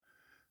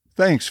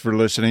Thanks for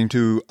listening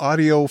to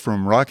audio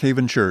from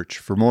Rockhaven Church.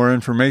 For more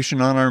information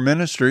on our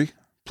ministry,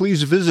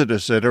 please visit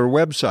us at our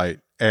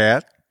website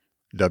at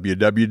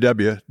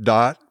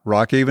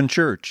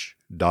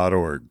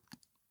www.rockhavenchurch.org.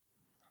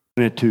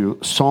 To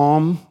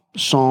Psalm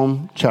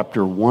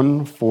chapter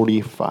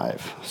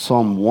 145.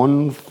 Psalm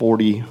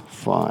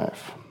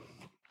 145.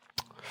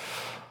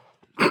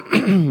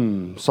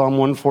 Psalm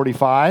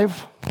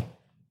 145.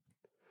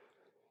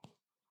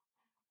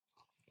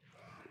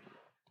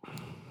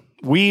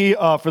 We,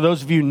 for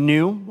those of you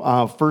new,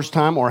 first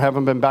time or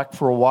haven't been back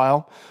for a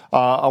while,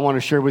 I want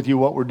to share with you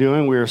what we're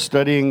doing. We are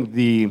studying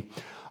the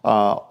 10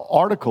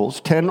 articles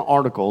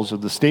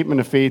of the Statement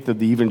of Faith of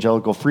the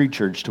Evangelical Free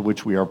Church, to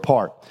which we are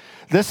part.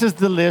 This is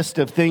the list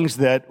of things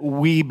that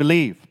we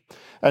believe.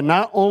 And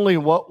not only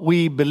what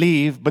we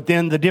believe, but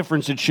then the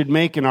difference it should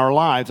make in our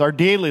lives, our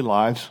daily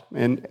lives,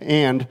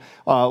 and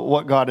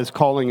what God is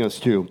calling us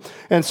to.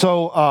 And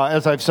so,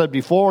 as I've said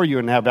before, you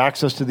can have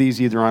access to these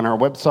either on our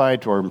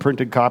website or in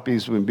printed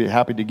copies. We'd be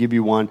happy to give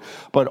you one.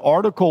 But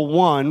Article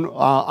 1,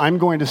 I'm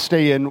going to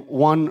stay in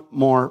one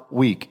more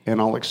week, and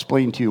I'll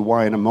explain to you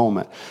why in a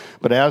moment.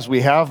 But as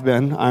we have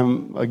been,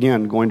 I'm,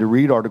 again, going to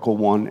read Article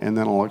 1, and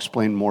then I'll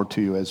explain more to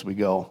you as we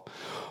go.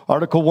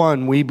 Article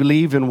 1, we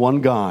believe in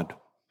one God,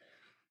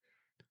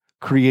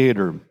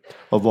 Creator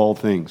of all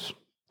things,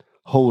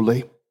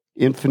 holy,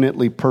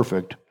 infinitely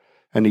perfect,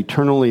 and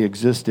eternally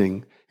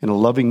existing in a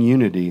loving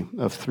unity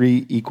of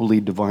three equally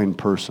divine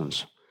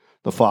persons,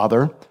 the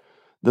Father,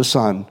 the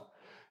Son,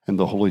 and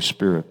the Holy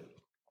Spirit.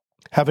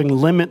 Having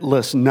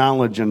limitless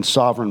knowledge and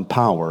sovereign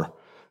power,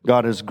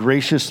 God has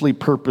graciously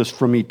purposed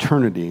from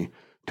eternity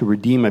to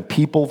redeem a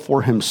people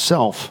for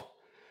himself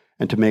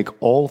and to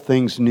make all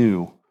things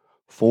new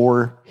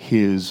for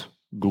his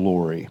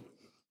glory.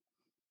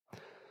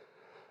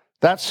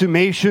 That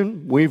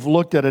summation, we've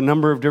looked at a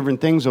number of different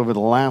things over the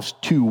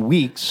last 2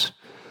 weeks,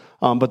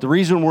 but the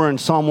reason we're in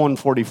Psalm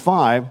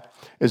 145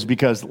 is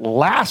because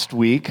last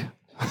week,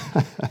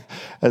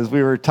 as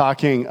we were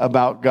talking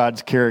about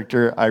God's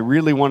character, I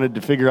really wanted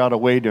to figure out a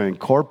way to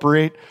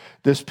incorporate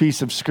this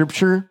piece of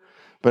Scripture,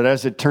 but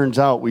as it turns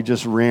out, we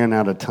just ran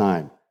out of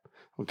time,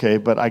 okay?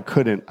 But I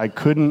couldn't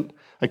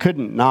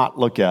not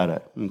look at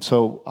it, and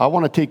so I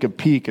want to take a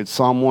peek at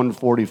Psalm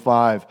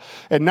 145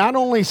 and not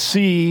only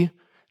see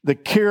the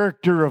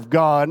character of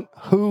God,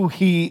 who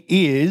he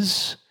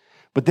is,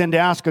 but then to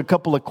ask a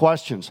couple of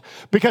questions.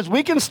 Because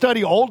we can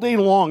study all day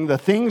long the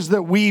things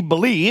that we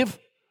believe,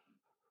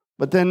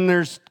 but then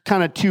there's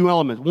kind of two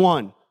elements.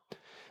 One,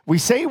 we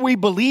say we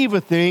believe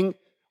a thing,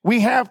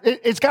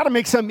 it's got to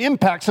make some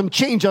impact, some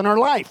change on our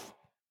life.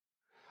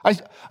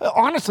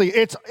 Honestly,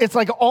 it's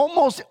like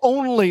almost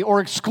only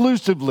or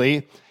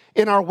exclusively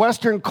in our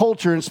Western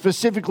culture, and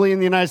specifically in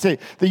the United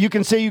States, that you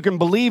can say you can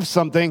believe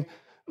something,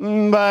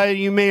 but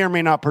you may or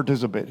may not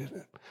participate in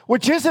it,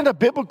 which isn't a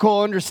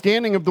biblical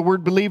understanding of the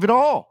word believe at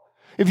all.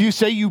 If you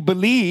say you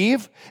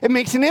believe, it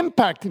makes an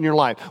impact in your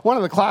life. One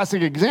of the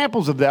classic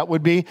examples of that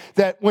would be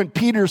that when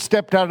Peter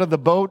stepped out of the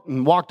boat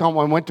and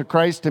went to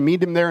Christ to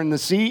meet him there in the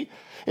sea,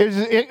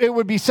 it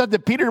would be said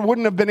that Peter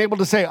wouldn't have been able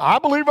to say, I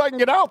believe I can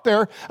get out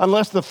there,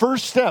 unless the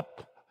first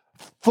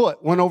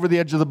foot went over the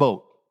edge of the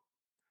boat.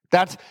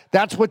 That's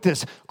what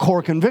this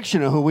core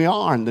conviction of who we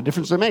are and the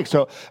difference it makes.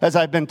 So as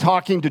I've been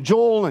talking to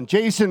Joel and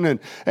Jason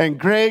and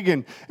Greg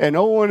and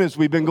Owen, as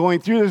we've been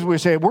going through this, we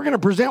say, we're going to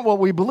present what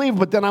we believe,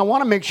 but then I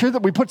want to make sure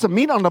that we put some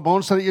meat on the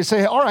bone so that you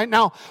say, all right,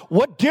 now,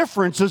 what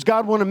difference does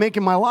God want to make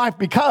in my life?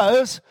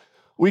 Because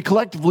we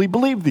collectively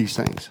believe these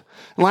things.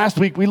 And last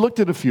week, we looked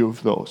at a few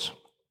of those.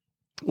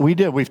 We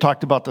did. We've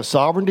talked about the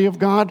sovereignty of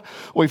God.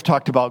 We've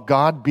talked about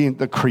God being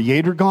the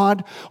creator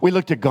God. We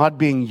looked at God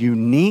being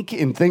unique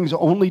in things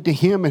only to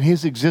him and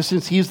his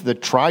existence. He's the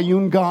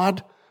triune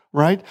God,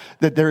 right?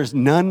 That there is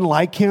none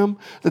like him.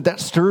 That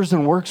stirs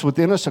and works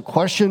within us a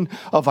question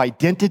of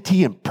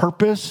identity and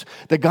purpose.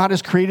 That God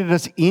has created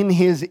us in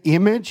his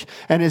image,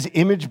 and as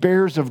image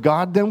bearers of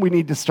God, then we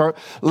need to start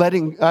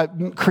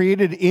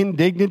created in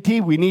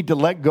dignity. We need to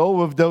let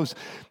go of those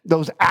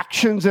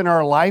actions in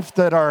our life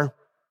that are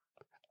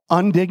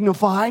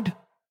undignified,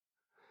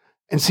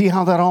 and see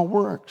how that all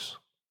works.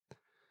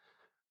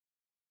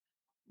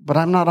 But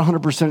I'm not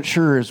 100%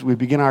 sure as we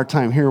begin our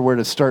time here where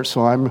to start,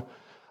 so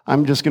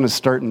I'm just going to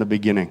start in the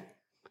beginning.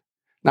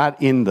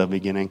 Not in the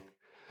beginning,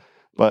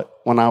 but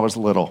when I was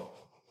little.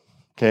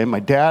 Okay, my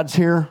dad's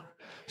here,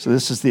 so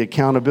this is the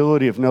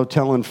accountability of no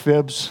telling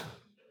fibs,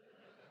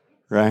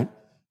 right?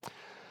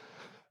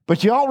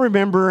 But you all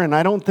remember, and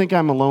I don't think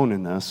I'm alone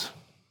in this,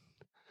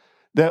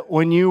 that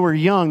when you were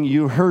young,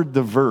 you heard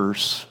the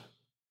verse,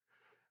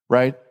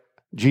 right?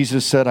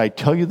 Jesus said, I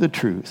tell you the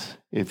truth,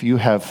 if you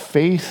have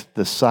faith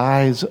the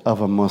size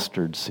of a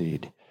mustard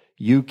seed,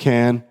 you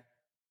can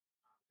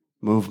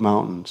move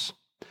mountains.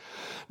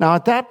 Now,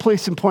 at that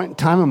place and point in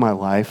time in my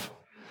life,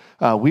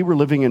 we were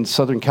living in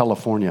Southern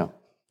California,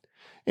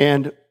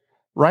 and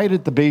right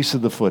at the base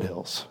of the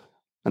foothills.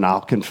 And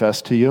I'll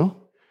confess to you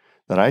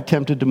that I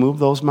attempted to move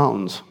those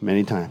mountains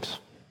many times,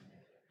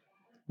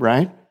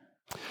 right?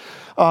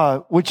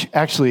 Which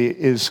actually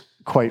is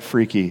quite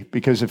freaky,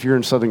 because if you're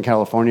in Southern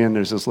California and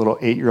there's this little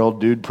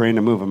 8-year-old dude praying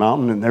to move a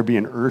mountain and there be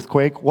an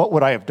earthquake, what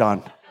would I have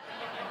done?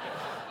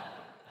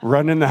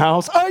 Run in the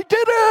house, I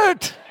did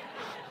it!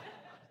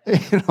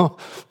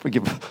 We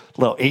give a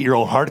little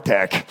 8-year-old heart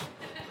attack.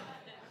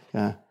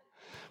 Yeah.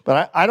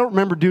 But I don't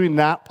remember doing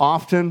that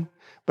often,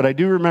 but I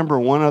do remember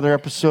one other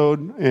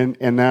episode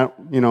in that,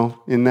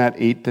 in that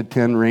 8 to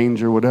 10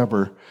 range or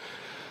whatever,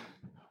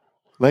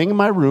 laying in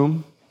my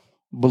room,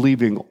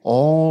 believing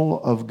all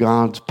of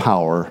God's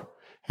power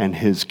and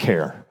his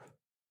care,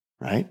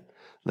 right?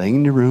 Laying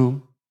in your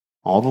room,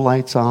 all the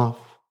lights off,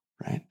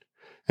 right?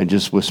 And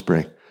just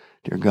whispering,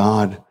 dear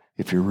God,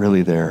 if you're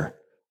really there,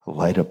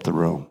 light up the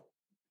room.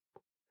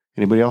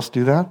 Anybody else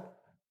do that?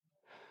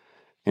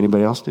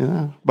 Anybody else do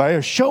that? By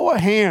a show of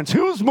hands,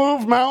 who's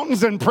moved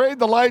mountains and prayed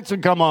the lights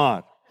would come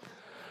on?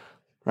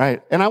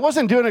 Right? And I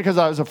wasn't doing it because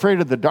I was afraid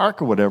of the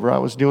dark or whatever. I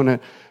was doing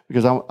it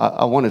because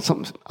I wanted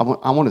something.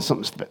 I wanted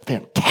something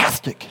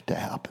fantastic to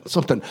happen,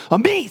 something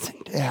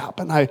amazing to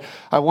happen. I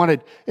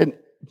wanted, and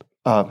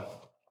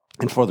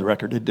for the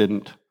record, it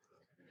didn't.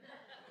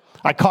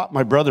 I caught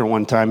my brother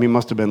one time. He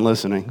must have been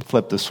listening.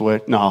 Flipped the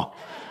switch. No.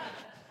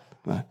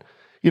 But,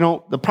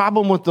 the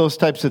problem with those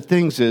types of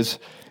things is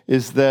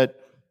that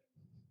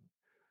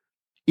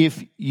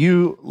if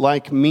you,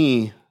 like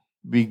me,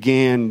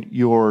 began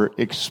your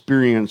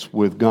experience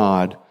with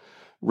God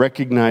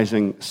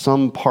recognizing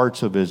some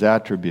parts of his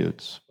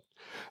attributes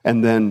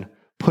and then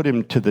put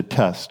him to the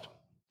test,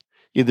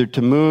 either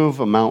to move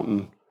a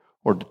mountain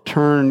or to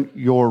turn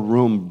your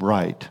room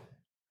bright,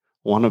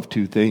 one of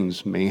two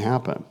things may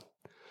happen.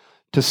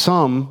 To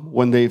some,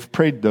 when they've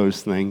prayed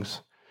those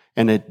things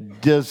and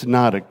it does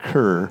not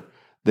occur,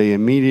 they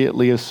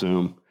immediately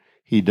assume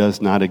he does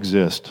not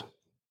exist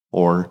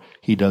or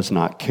he does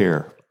not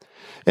care.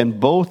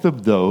 And both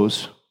of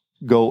those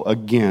go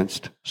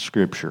against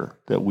Scripture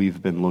that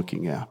we've been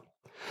looking at.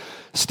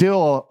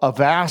 Still, a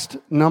vast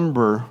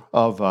number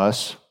of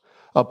us,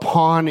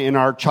 upon in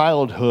our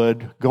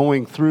childhood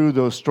going through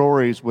those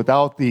stories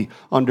without the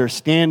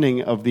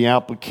understanding of the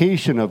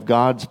application of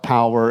God's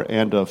power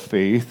and of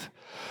faith,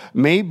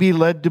 may be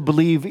led to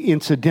believe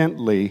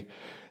incidentally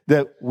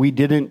that we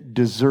didn't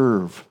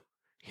deserve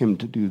him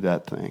to do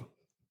that thing.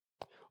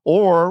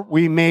 Or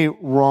we may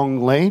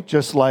wrongly,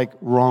 just like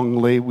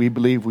wrongly we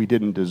believe we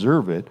didn't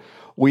deserve it,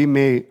 we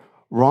may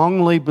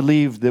wrongly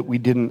believe that we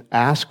didn't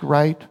ask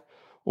right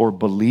or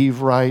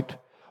believe right,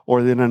 or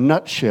in a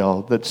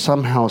nutshell, that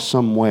somehow,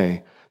 some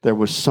way, there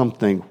was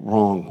something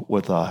wrong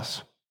with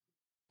us.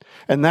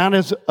 And that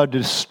is a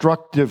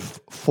destructive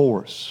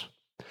force.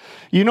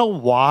 You know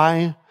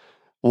why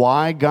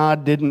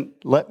God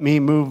didn't let me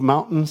move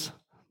mountains?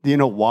 Do you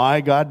know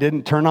why God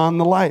didn't turn on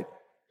the light?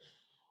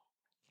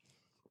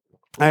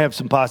 I have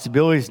some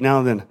possibilities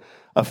now than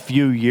a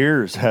few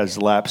years has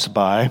lapsed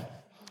by,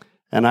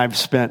 and I've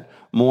spent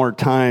more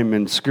time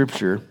in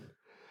Scripture.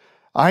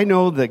 I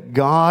know that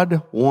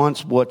God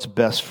wants what's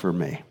best for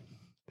me,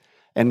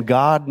 and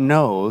God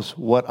knows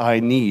what I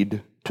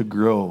need to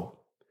grow.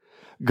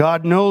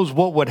 God knows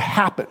what would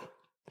happen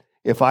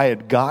if I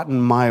had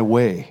gotten my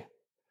way,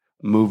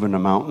 moving a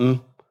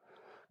mountain,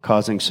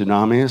 causing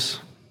tsunamis,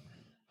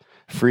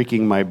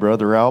 freaking my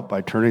brother out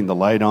by turning the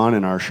light on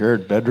in our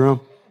shared bedroom.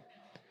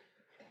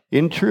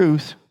 In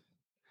truth,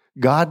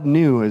 God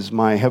knew as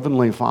my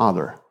heavenly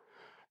Father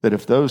that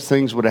if those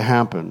things would have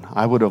happened,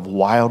 I would have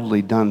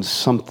wildly done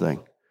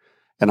something,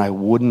 and I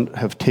wouldn't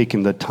have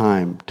taken the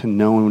time to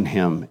know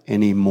him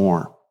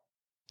anymore.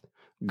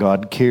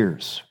 God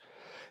cares,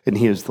 and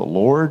he is the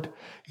Lord,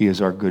 he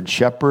is our good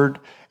shepherd,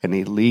 and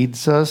he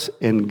leads us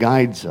and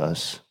guides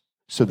us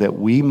so that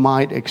we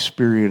might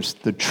experience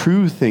the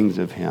true things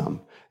of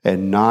him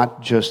and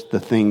not just the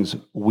things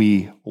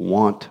we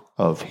want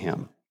of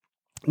him.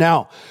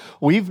 Now,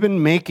 we've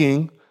been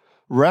making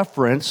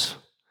reference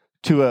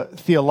to a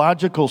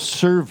theological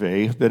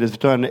survey that is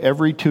done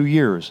every 2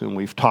 years, and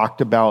we've talked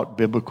about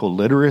biblical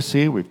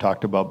literacy, we've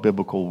talked about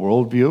biblical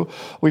worldview,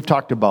 we've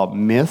talked about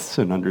myths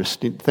and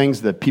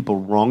things that people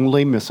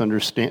wrongly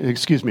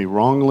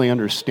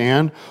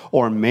understand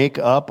or make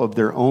up of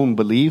their own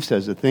beliefs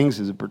as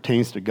it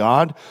pertains to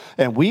God.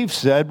 And we've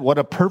said what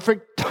a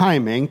perfect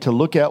timing to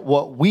look at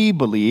what we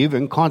believe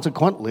and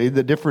consequently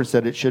the difference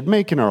that it should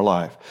make in our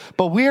life.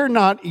 But we are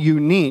not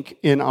unique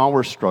in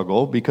our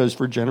struggle, because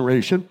for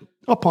generation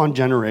upon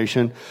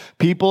generation,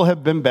 people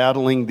have been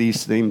battling these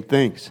same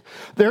things.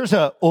 There's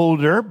an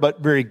older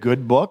but very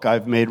good book.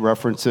 I've made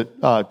reference to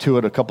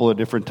it a couple of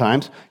different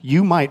times.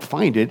 You might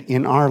find it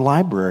in our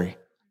library.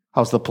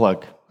 How's the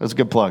plug? That's a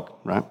good plug,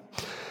 right?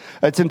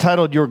 It's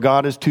entitled Your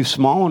God is Too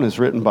Small and is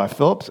written by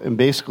Phillips. And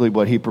basically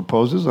what he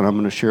proposes, and I'm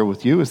going to share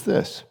with you, is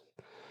this.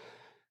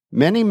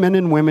 Many men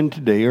and women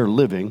today are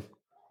living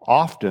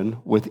often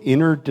with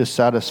inner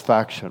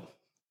dissatisfaction,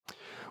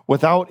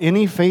 without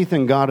any faith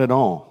in God at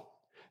all.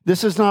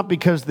 This is not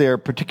because they are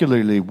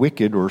particularly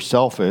wicked or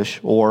selfish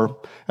or,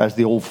 as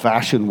the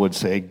old-fashioned would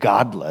say,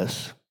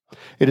 godless.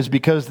 It is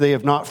because they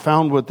have not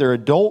found with their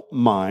adult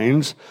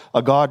minds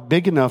a God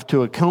big enough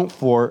to account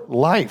for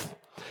life.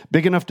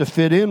 big enough to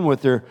fit in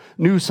with their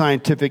new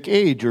scientific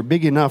age, or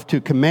big enough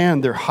to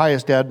command their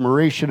highest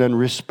admiration and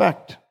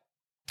respect.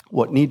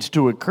 What needs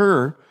to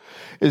occur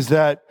is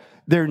that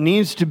there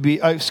needs to be,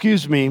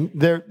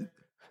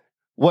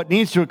 what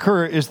needs to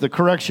occur is the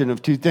correction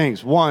of two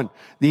things. One,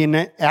 the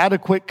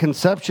inadequate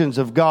conceptions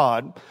of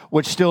God,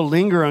 which still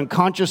linger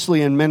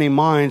unconsciously in many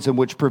minds and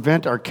which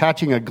prevent our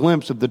catching a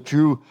glimpse of the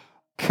true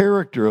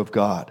character of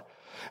God.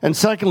 And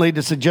secondly,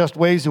 to suggest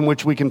ways in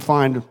which we can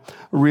find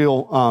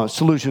real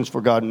solutions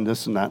for God and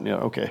this and that.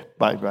 Okay,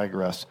 I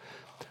digress.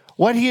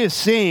 What he is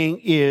saying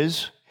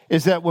is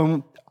that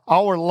when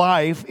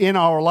in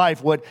our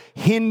life, what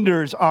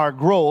hinders our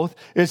growth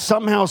is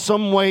somehow,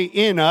 some way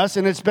in us,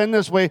 and it's been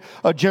this way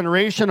a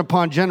generation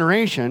upon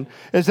generation,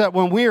 is that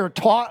when we are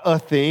taught a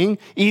thing,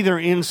 either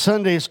in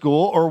Sunday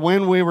school or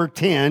when we were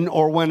 10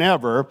 or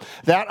whenever,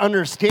 that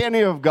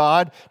understanding of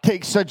God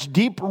takes such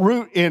deep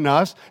root in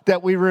us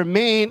that we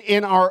remain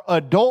in our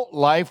adult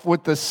life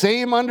with the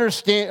same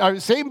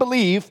same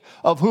belief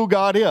of who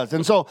God is.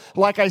 And so,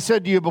 like I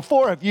said to you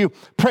before, if you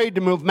prayed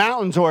to move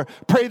mountains or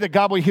pray that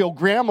God will heal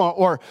grandma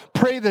or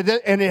pray that,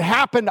 and it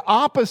happened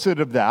opposite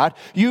of that,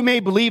 you may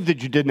believe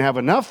that you didn't have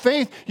enough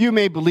faith. You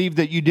may believe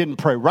that you didn't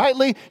pray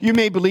rightly. You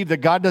may believe that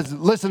God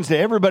listens to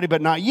everybody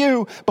but not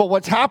you. But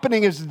what's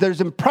happening is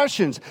there's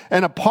impressions.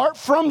 And apart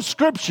from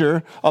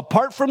Scripture,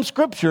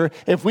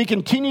 if we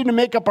continue to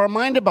make up our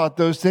mind about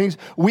those things,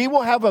 we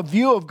will have a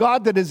view of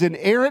God that is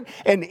inerrant.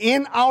 And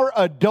in our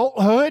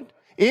adulthood,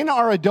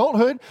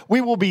 we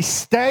will be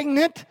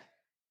stagnant,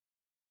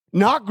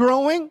 not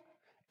growing.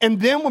 And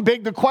then we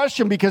beg the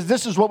question, because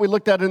this is what we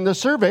looked at in the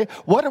survey,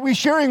 what are we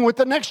sharing with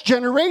the next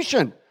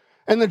generation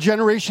and the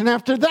generation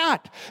after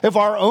that? If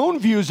our own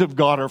views of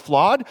God are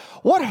flawed,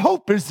 what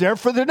hope is there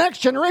for the next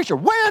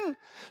generation? When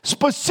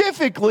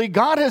specifically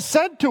God has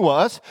said to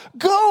us,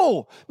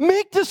 go,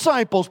 make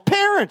disciples,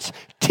 parents,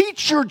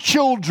 teach your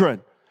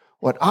children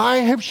what I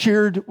have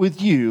shared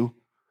with you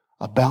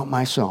about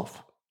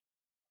myself.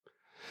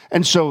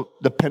 And so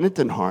the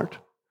penitent heart,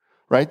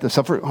 right, the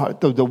suffering heart,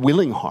 the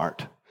willing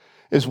heart,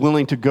 is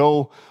willing to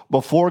go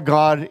before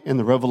God in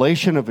the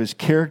revelation of his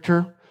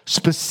character,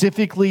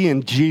 specifically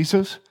in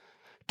Jesus,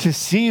 to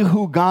see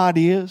who God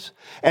is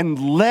and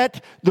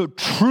let the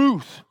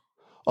truth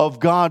of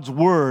God's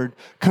word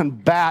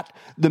combat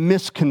the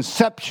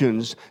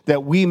misconceptions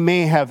that we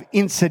may have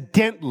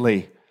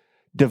incidentally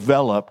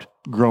developed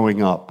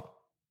growing up.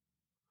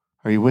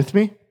 Are you with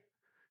me?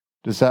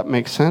 Does that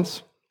make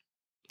sense?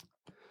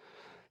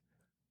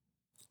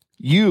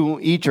 You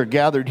each are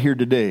gathered here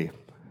today.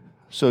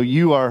 So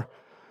you are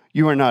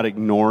not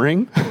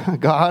ignoring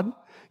God.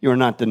 You are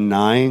not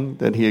denying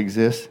that he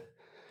exists.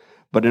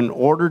 But in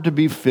order to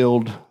be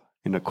filled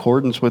in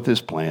accordance with his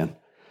plan,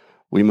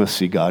 we must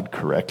see God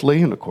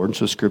correctly in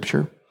accordance with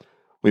Scripture.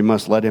 We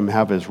must let him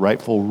have his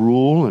rightful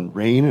rule and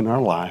reign in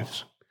our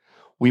lives.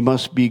 We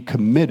must be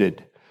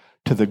committed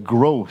to the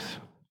growth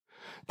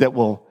that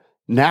will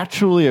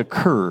naturally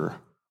occur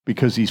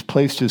because he's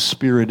placed his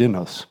Spirit in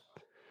us.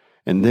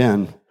 And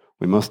then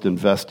we must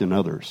invest in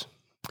others.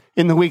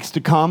 In the weeks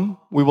to come,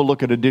 we will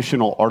look at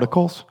additional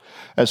articles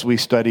as we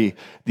study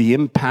the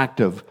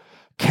impact of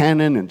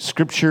canon and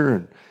Scripture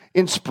and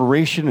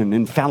inspiration and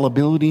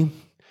infallibility,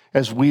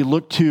 as we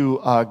look to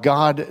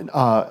God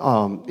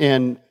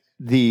and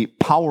the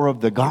power of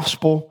the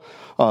gospel,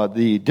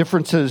 the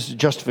differences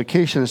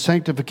justification and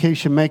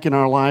sanctification make in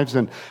our lives,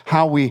 and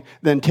how we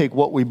then take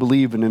what we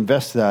believe and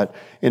invest that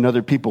in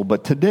other people.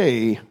 But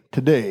today,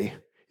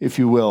 if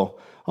you will,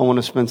 I want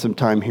to spend some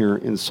time here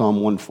in Psalm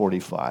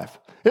 145.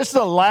 It's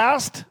the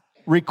last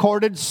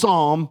recorded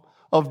psalm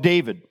of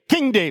David,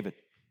 King David.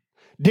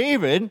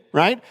 David,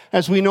 right,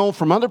 as we know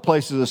from other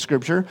places of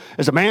Scripture,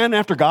 is a man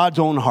after God's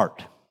own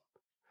heart,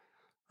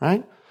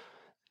 right?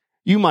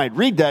 You might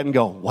read that and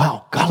go,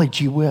 wow, golly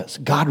gee whiz,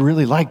 God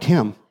really liked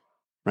him,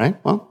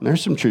 right? Well,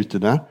 there's some truth to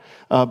that.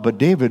 But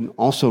David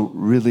also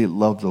really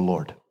loved the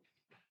Lord.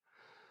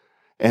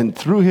 And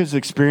through his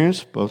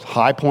experience, both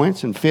high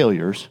points and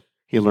failures,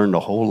 he learned a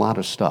whole lot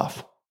of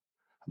stuff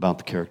about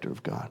the character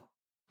of God.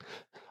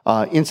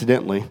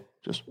 Incidentally,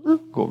 just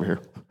go over here,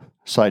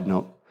 side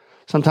note.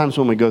 Sometimes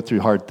when we go through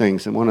hard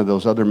things, and one of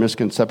those other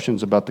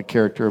misconceptions about the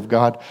character of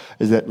God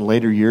is that in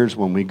later years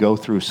when we go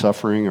through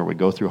suffering or we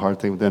go through hard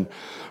things, then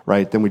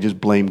we just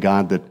blame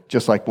God that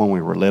just like when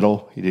we were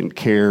little, he didn't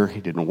care,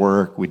 he didn't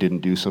work, we didn't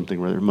do something,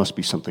 there must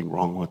be something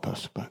wrong with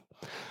us.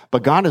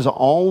 But God is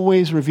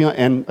always revealing,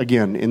 and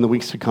again, in the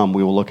weeks to come,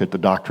 we will look at the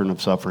doctrine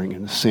of suffering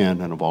and sin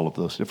and of all of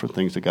those different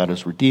things that God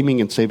is redeeming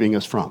and saving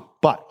us from.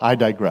 But I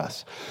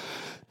digress.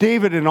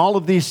 David, in all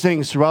of these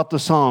things throughout the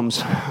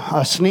Psalms,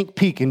 a sneak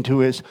peek into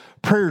his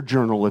prayer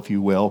journal, if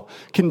you will,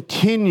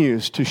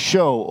 continues to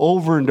show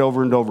over and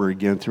over and over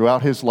again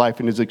throughout his life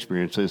and his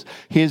experiences,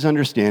 his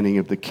understanding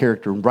of the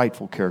character and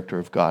rightful character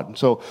of God. And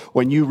so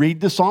when you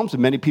read the Psalms,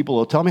 and many people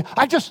will tell me,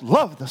 I just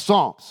love the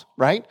Psalms,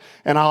 right?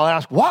 And I'll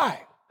ask,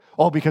 why?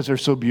 Oh, because they're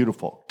so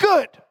beautiful.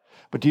 Good.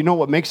 But do you know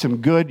what makes them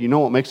good? You know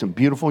what makes them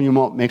beautiful? You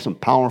know what makes them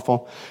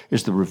powerful?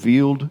 Is the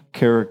revealed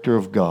character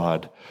of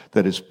God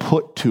that is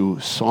put to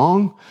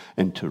song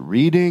and to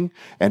reading,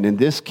 and in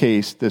this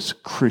case, this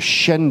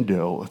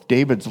crescendo of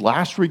David's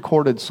last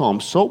recorded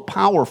psalm, so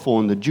powerful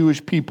in the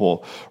Jewish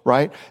people,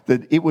 right,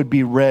 that it would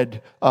be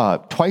read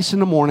twice in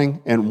the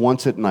morning and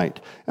once at night,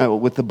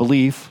 with the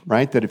belief,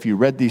 right, that if you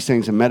read these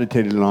things and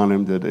meditated on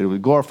them, that it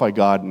would glorify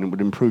God and it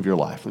would improve your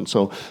life, and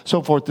so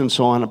forth and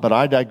so on. But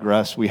I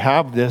digress. We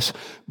have this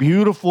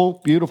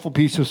beautiful, beautiful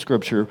piece of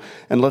Scripture,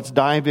 and let's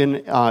dive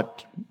in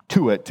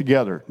to it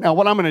together. Now,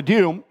 what I'm going to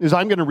do is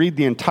I'm going to read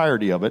the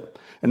entirety of it,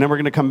 and then we're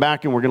going to come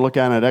back and we're going to look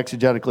at it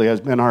exegetically,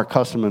 as been our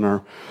custom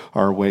in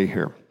our way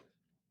here.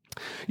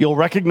 You'll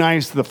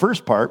recognize the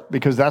first part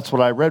because that's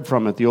what I read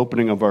from at the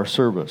opening of our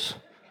service.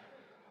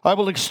 I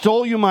will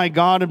extol you, my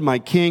God and my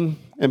King,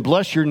 and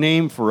bless your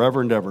name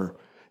forever and ever.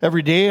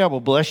 Every day I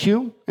will bless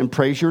you and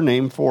praise your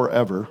name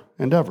forever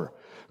and ever.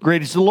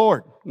 Great is the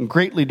Lord, and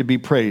greatly to be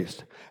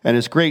praised, and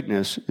his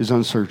greatness is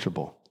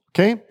unsearchable.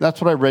 Okay? That's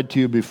what I read to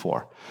you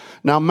before.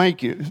 Now,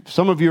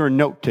 some of you are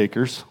note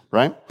takers,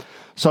 right?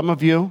 Some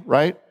of you,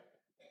 right,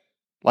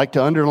 like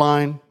to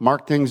underline,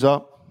 mark things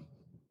up.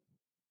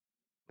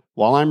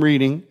 While I'm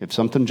reading, if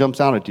something jumps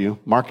out at you,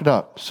 mark it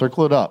up,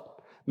 circle it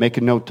up, make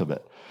a note of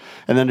it.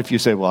 And then if you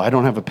say, well, I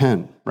don't have a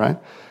pen, right?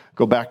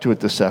 Go back to it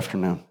this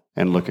afternoon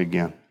and look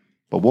again.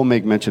 But we'll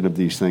make mention of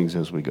these things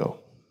as we go.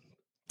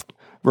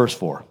 Verse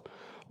 4.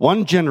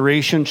 One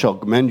generation shall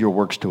commend your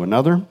works to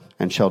another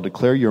and shall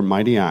declare your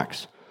mighty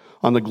acts.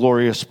 On the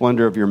glorious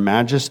splendor of your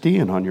majesty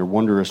and on your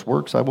wondrous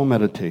works I will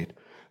meditate.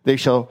 They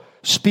shall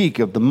speak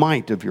of the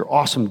might of your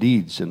awesome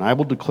deeds, and I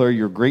will declare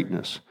your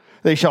greatness.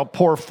 They shall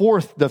pour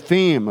forth the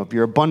fame of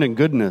your abundant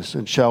goodness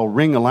and shall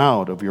ring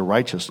aloud of your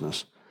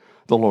righteousness.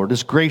 The Lord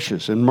is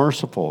gracious and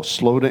merciful,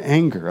 slow to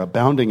anger,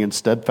 abounding in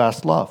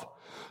steadfast love.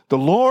 The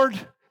Lord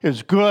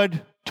is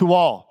good to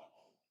all,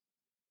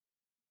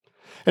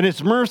 and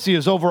his mercy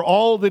is over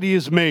all that he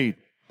has made.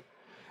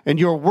 And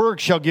your work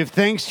shall give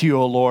thanks to you,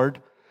 O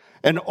Lord,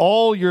 and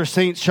all your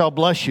saints shall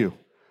bless you.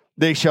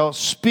 They shall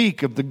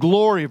speak of the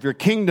glory of your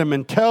kingdom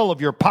and tell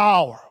of your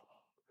power,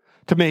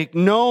 to make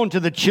known to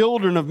the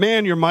children of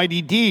man your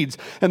mighty deeds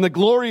and the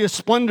glorious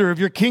splendor of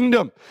your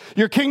kingdom.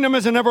 Your kingdom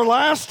is an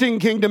everlasting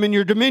kingdom, and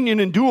your dominion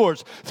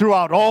endures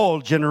throughout all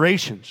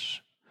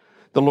generations.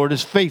 The Lord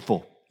is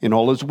faithful in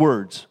all his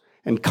words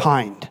and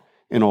kind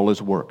in all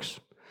his works.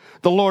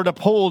 The Lord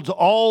upholds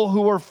all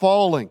who are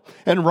falling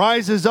and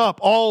rises up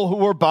all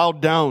who are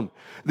bowed down.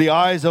 The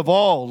eyes of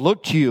all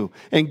look to you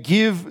and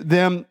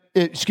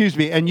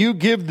and you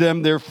give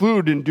them their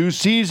food in due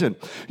season.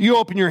 You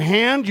open your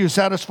hand, you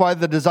satisfy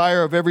the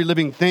desire of every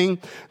living thing.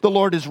 The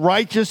Lord is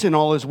righteous in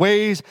all his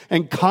ways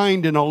and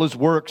kind in all his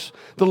works.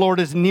 The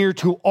Lord is near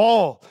to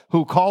all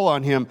who call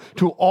on him,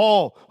 to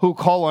all who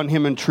call on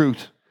him in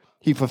truth.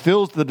 He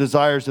fulfills the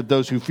desires of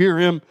those who fear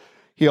him.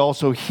 He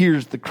also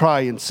hears the cry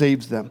and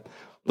saves them.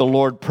 The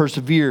Lord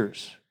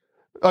preserves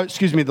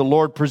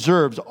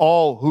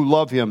all who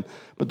love him,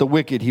 but the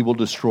wicked he will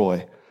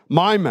destroy.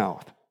 My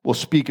mouth will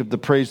speak of the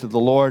praise of the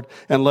Lord,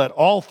 and let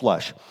all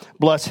flesh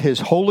bless his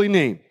holy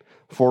name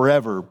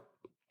forever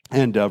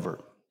and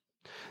ever.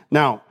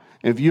 Now,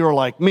 if you're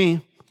like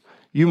me,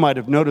 you might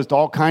have noticed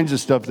all kinds of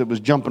stuff that was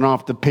jumping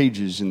off the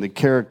pages in the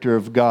character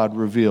of God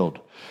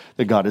revealed.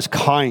 That God is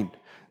kind,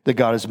 that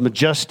God is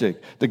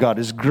majestic, that God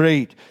is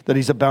great, that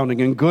he's abounding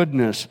in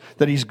goodness,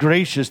 that he's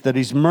gracious, that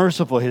he's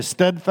merciful, his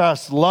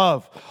steadfast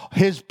love,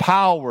 his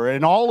power,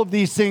 and all of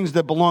these things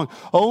that belong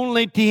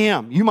only to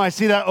him. You might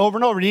see that over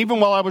and over. And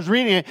even while I was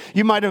reading it,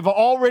 you might have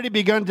already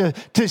begun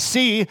to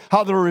see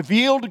how the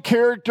revealed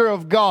character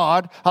of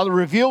God, in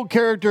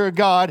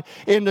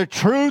the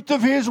truth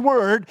of his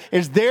word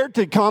is there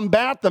to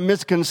combat the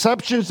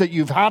misconceptions that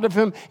you've had of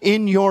him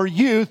in your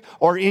youth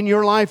or in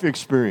your life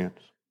experience.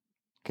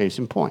 Case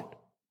in point.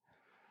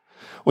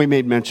 We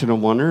made mention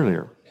of one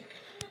earlier.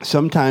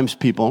 Sometimes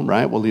people,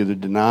 right, will either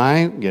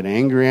deny, get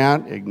angry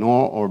at,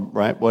 ignore, or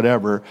right,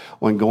 whatever,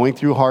 when going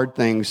through hard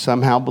things,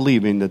 somehow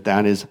believing that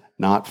that is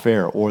not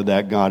fair or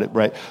that God,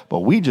 right?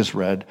 But we just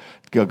read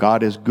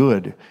God is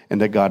good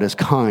and that God is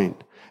kind.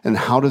 And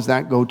how does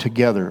that go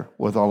together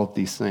with all of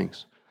these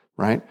things,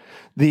 right?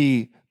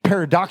 The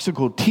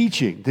paradoxical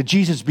teaching that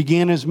Jesus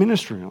began his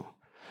ministry on.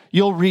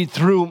 You'll read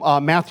through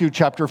Matthew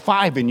chapter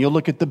 5, and you'll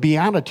look at the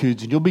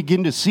Beatitudes, and you'll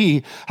begin to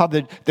see how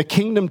the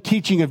kingdom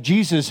teaching of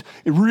Jesus,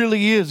 it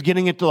really is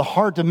getting into the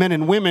heart of men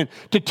and women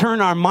to turn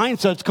our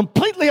mindsets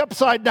completely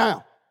upside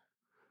down.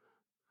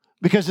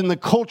 Because in the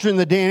culture, in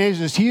the day and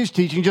age as he's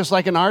teaching, just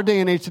like in our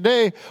day and age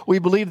today, we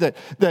believe that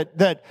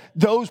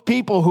those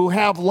people who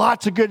have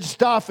lots of good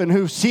stuff and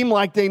who seem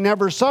like they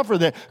never suffer,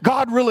 that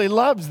God really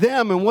loves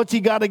them, and what's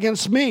he got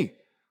against me?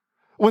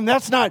 When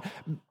that's not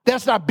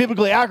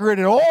biblically accurate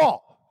at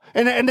all.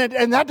 And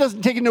that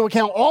doesn't take into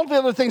account all the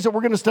other things that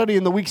we're going to study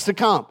in the weeks to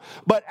come.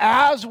 But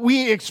as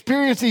we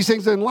experience these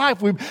things in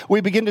life,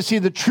 we begin to see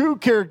the true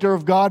character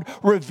of God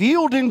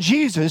revealed in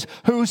Jesus,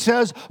 who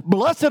says,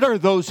 "Blessed are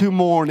those who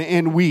mourn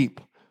and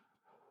weep,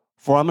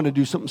 for I'm going to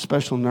do something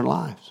special in their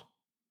lives.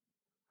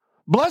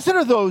 Blessed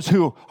are those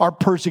who are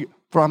persecuted,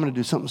 for I'm going to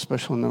do something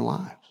special in their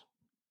lives."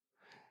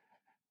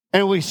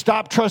 And we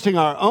stop trusting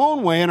our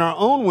own way and our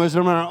own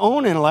wisdom and our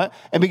own intellect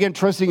and begin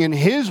trusting in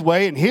His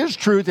way and His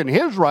truth and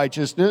His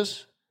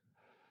righteousness,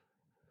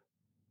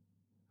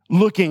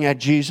 looking at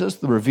Jesus,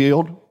 the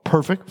revealed,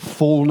 perfect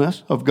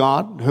fullness of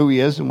God, who He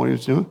is and what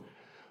He's doing,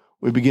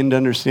 we begin to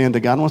understand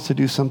that God wants to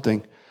do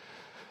something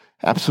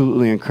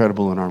absolutely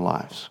incredible in our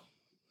lives.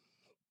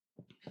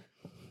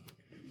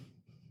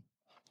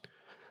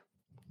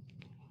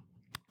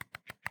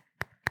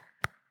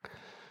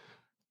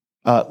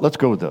 Let's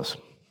go with this.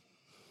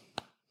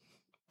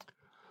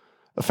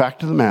 The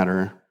fact of the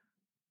matter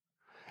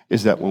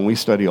is that when we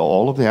study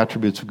all of the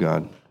attributes of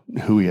God,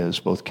 who He is,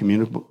 both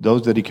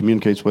those that He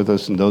communicates with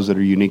us and those that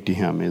are unique to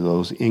Him,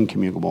 those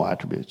incommunicable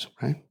attributes,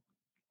 right?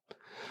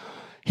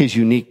 His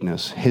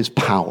uniqueness, His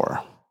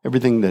power,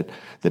 everything that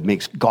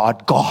makes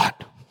God God.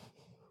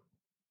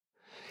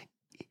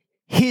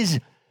 His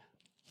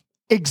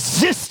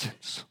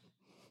existence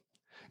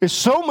is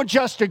so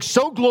majestic,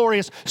 so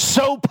glorious,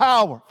 so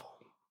powerful,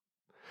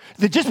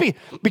 that just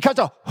because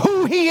of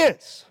who He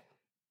is,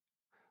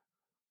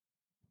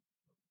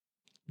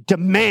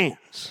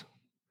 demands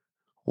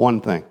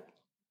one thing: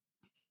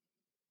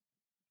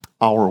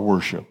 our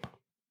worship.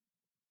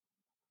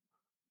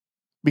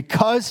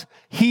 Because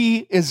He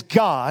is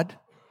God,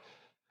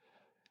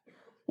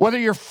 whether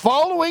you're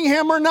following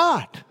Him or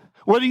not,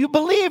 whether you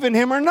believe in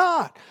Him or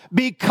not,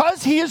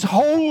 because He is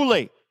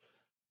holy,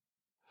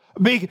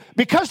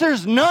 because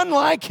there's none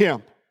like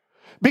Him,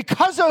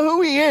 because of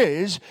who He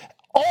is,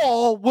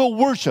 all will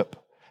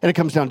worship. And it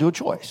comes down to a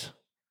choice.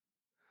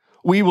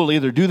 We will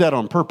either do that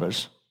on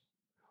purpose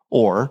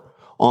or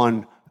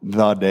on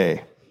the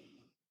day.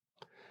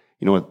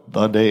 You know what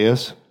the day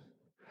is?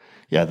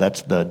 Yeah,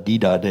 that's the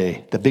D-da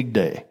day, the big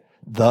day.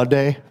 The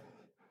day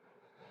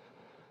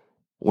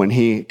when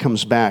He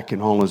comes back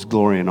in all His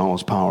glory and all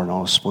His power and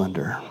all His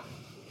splendor.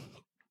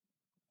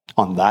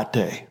 On that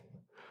day,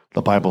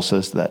 the Bible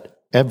says that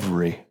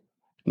every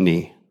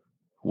knee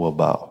will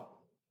bow.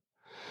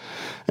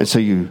 And so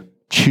you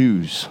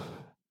choose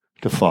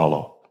to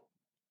follow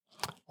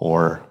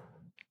or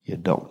you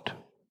don't.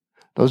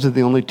 Those are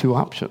the only two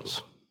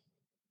options.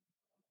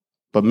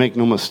 But make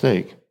no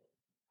mistake,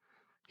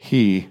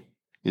 He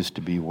is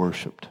to be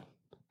worshiped.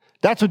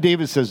 That's what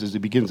David says as he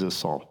begins this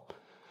psalm.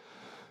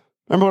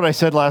 Remember what I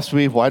said last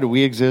week? Why do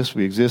we exist?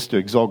 We exist to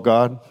exalt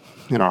God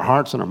in our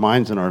hearts and our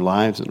minds and our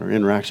lives and our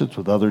interactions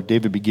with others.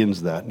 David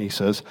begins that, and he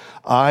says,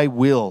 I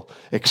will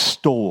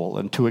extol.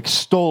 And to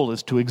extol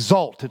is to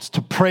exalt. It's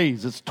to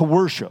praise. It's to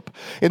worship.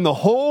 In the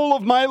whole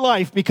of my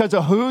life, because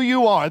of who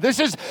you are. This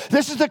is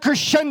the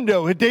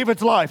crescendo in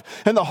David's life.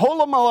 And the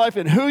whole of my life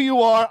and who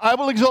you are, I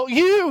will exalt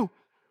you.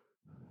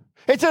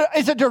 It's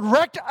a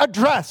direct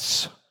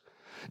address.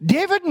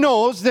 David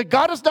knows that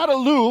God is not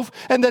aloof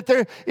and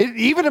that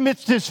even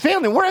amidst his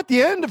family, we're at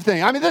the end of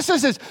things. I mean, this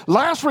is his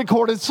last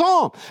recorded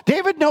psalm.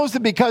 David knows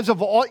that because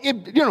of all,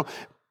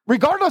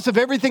 regardless of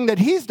everything that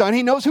he's done,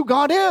 he knows who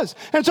God is.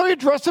 And so he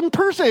addresses him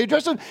personally.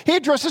 He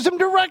addresses him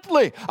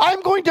directly.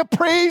 I'm going to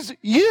praise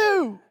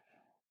you.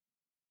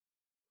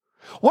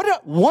 What a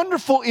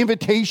wonderful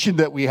invitation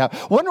that we have.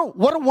 What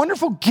a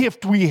wonderful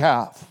gift we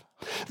have.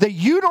 That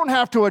you don't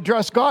have to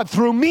address God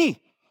through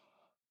me,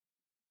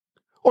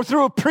 or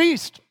through a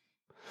priest,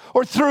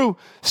 or through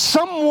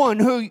someone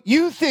who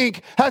you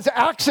think has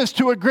access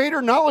to a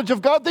greater knowledge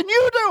of God than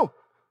you do.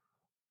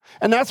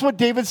 And that's what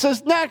David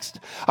says next.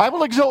 I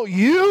will exalt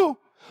you,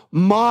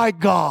 my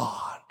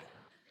God.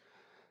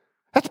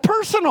 That's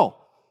personal.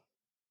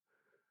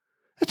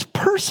 It's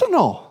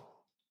personal.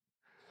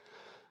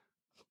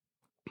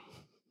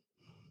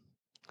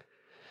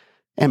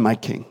 And my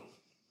King.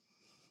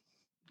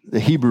 The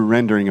Hebrew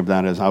rendering of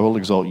that is, I will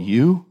exalt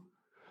you,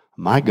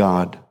 my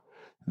God,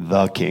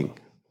 the King.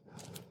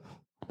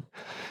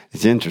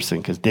 It's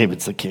interesting because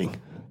David's the king.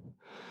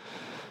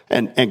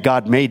 And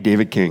God made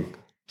David king.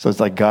 So it's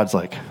like God's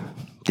like,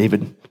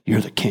 David,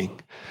 you're the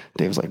king.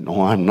 David's like,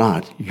 no, I'm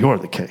not. You're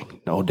the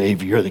king. No,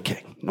 Dave, you're the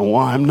king. No,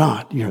 I'm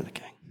not. You're the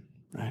king.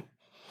 Right?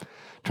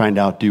 Trying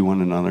to outdo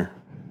one another.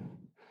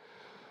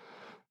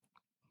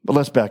 But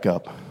let's back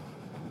up.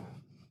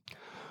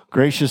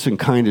 Gracious and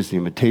kind is the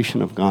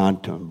invitation of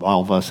God to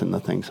involve us in the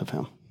things of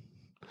Him.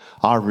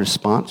 Our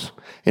response,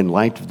 in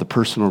light of the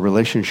personal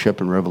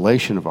relationship and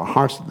revelation of our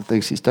hearts to the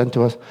things He's done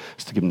to us,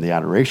 is to give Him the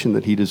adoration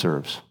that He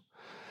deserves.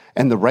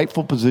 And the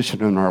rightful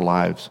position in our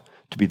lives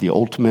to be the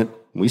ultimate,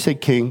 when we say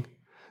king,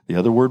 the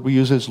other word we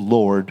use is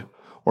Lord,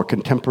 or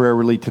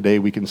contemporarily today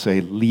we can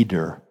say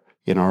leader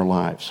in our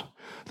lives.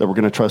 That we're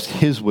going to trust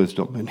His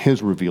wisdom and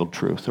His revealed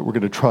truth. That we're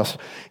going to trust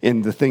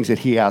in the things that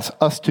He asks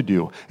us to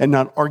do and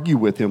not argue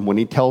with Him when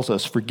He tells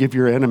us, forgive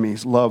your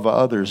enemies, love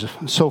others,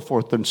 and so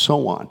forth and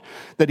so on.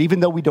 That even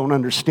though we don't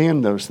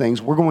understand those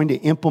things, we're going to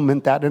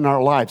implement that in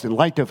our lives in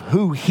light of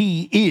who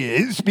He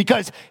is,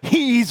 because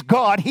He's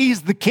God,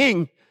 He's the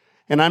King,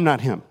 and I'm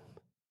not Him.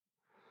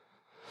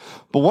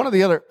 But one of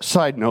the other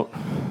side note,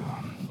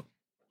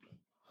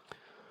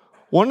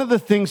 one of the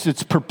things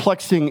that's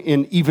perplexing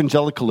in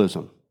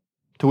evangelicalism,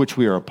 to which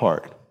we are a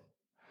part.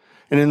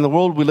 And in the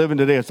world we live in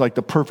today, it's like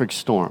the perfect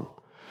storm.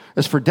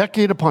 is for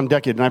decade upon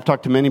decade, and I've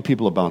talked to many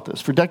people about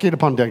this, for decade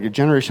upon decade,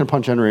 generation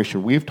upon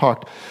generation, we've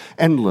talked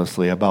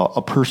endlessly about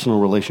a personal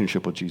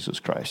relationship with Jesus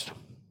Christ.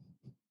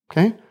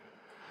 Okay?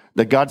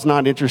 That God's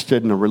not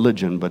interested in a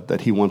religion, but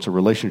that he wants a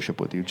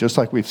relationship with you, just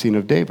like we've seen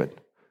of David,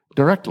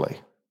 directly.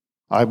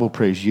 I will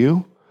praise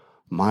you,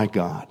 my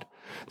God.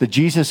 That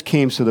Jesus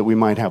came so that we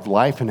might have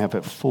life and have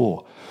it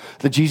full.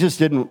 That Jesus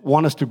didn't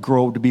want us to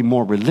grow to be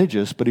more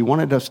religious, but he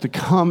wanted us to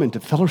come into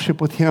fellowship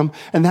with him.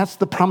 And that's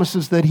the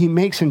promises that he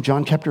makes in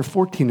John chapter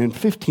 14 and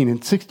 15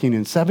 and 16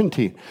 and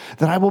 17.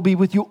 That I will be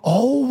with you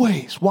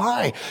always.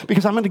 Why?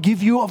 Because I'm going to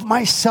give you of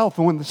myself.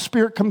 And when the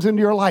Spirit comes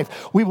into your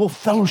life, we will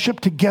fellowship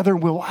together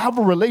and we'll have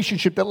a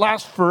relationship that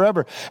lasts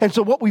forever. And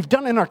so what we've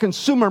done in our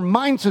consumer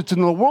mindsets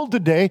in the world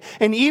today,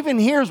 and even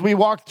here as we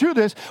walk through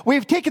this,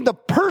 we've taken the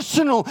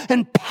personal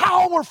and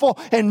powerful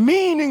and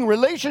meaning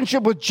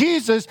relationship with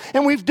Jesus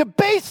and we've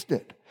debased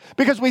it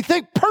because we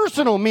think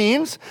personal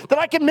means that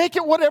I can make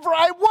it whatever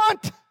I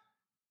want.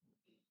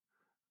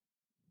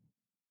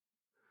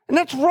 And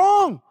that's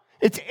wrong.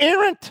 It's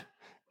errant.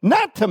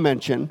 Not to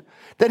mention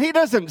that he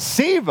doesn't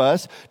save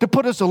us to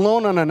put us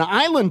alone on an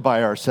island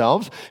by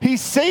ourselves. He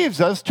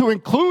saves us to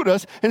include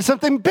us in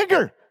something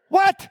bigger.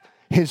 What?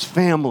 His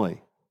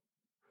family.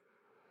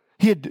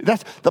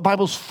 The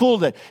Bible's full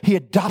that he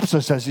adopts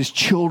us as his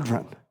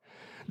children.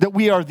 That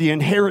we are the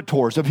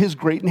inheritors of his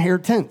great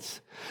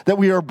inheritance. That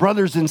we are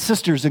brothers and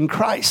sisters in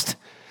Christ.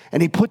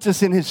 And he puts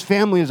us in his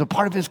family as a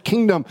part of his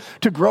kingdom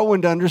to grow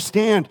and to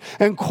understand.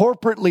 And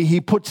corporately,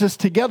 he puts us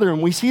together.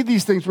 And we see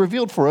these things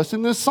revealed for us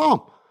in this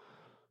psalm.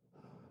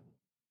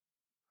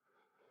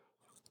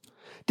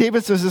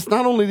 David says it's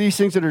not only these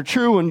things that are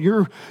true and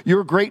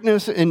your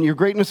greatness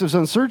is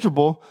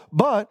unsearchable,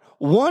 but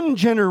one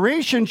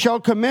generation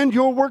shall commend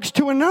your works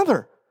to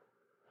another.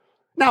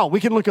 Now, we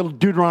can look at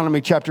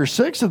Deuteronomy chapter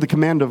 6 of the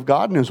command of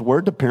God and his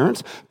word to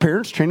parents.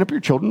 Parents, train up your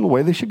children the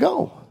way they should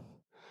go.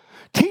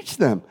 Teach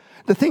them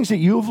the things that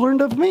you have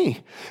learned of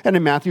me. And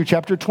in Matthew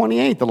chapter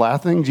 28, the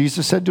last thing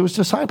Jesus said to his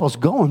disciples,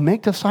 go and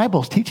make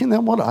disciples, teaching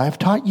them what I have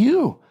taught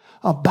you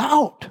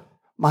about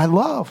my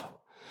love,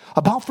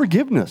 about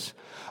forgiveness,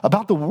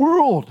 about the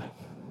world.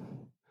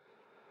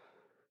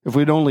 If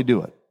we'd only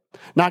do it.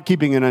 Not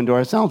keeping it unto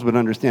ourselves, but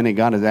understanding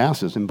God has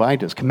asked us,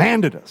 invited us,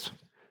 commanded us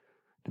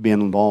to be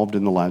involved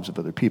in the lives of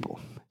other people.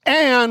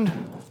 And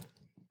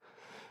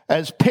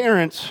as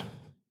parents,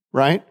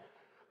 right,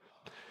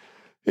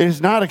 it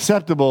is not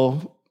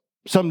acceptable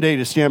someday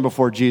to stand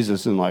before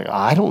Jesus and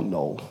I don't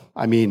know.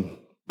 I mean,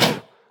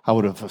 I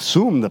would have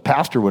assumed the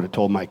pastor would have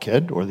told my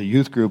kid or the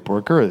youth group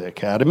worker or the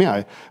academy.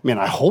 I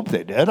hope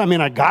they did.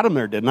 I got them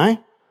there, didn't I?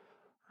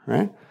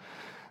 Right?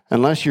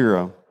 Unless you're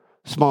a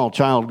small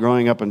child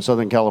growing up in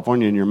Southern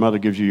California and your mother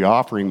gives you your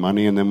offering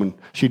money, and then when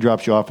she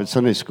drops you off at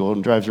Sunday school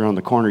and drives around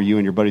the corner, you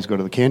and your buddies go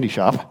to the candy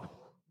shop.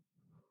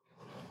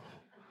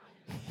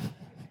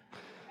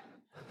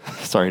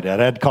 Sorry, Dad,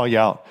 I had to call you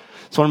out.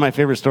 It's one of my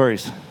favorite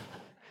stories.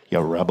 You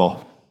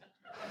rebel.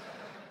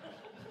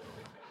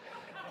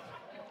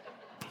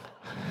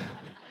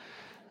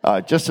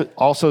 Just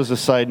also as a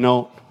side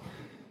note,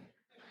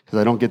 because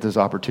I don't get this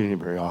opportunity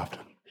very often.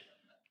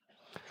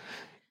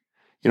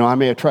 I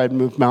may have tried to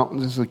move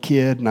mountains as a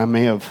kid, and I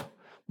may have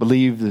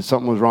believed that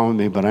something was wrong with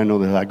me, but I know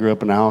that I grew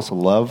up in a house of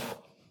love,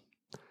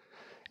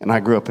 and I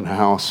grew up in a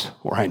house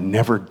where I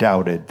never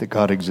doubted that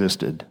God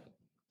existed,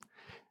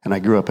 and I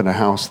grew up in a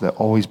house that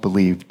always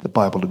believed the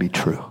Bible to be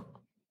true.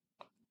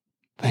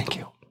 Thank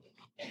you.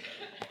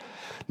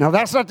 Now,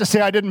 that's not to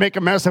say I didn't make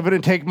a mess of it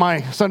and take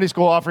my Sunday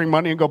school offering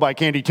money and go buy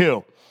candy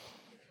too.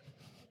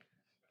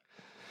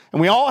 And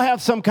we all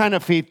have some kind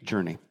of faith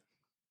journey.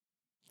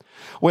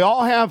 We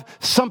all have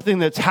something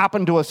that's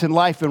happened to us in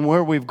life and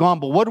where we've gone,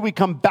 but what do we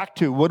come back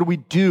to? What do we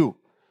do?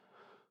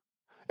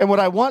 And what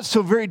I want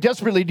so very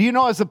desperately, do you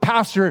know, as a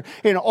pastor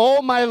in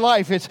all my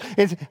life,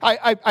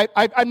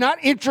 I'm not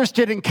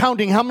interested in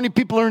counting how many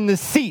people are in the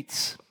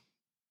seats.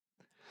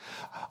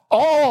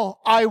 All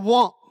I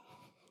want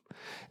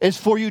is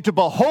for you to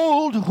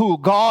behold who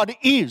God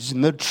is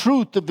and the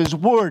truth of his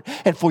word,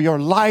 and for your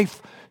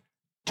life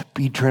to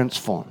be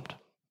transformed.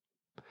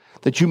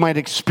 That you might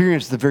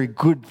experience the very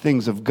good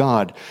things of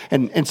God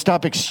and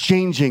stop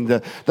exchanging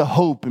the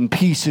hope and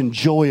peace and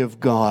joy of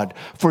God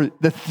for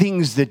the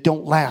things that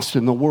don't last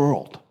in the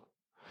world.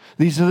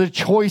 These are the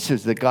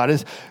choices that God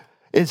is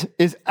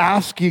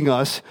asking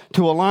us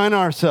to align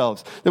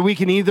ourselves. That we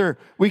can either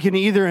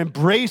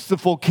embrace the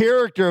full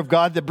character of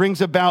God that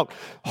brings about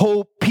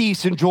hope,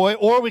 peace, and joy,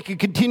 or we can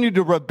continue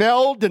to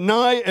rebel,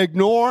 deny,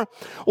 ignore,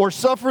 or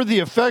suffer the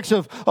effects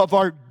of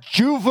our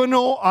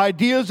juvenile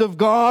ideas of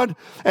God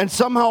and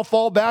somehow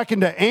fall back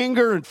into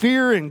anger and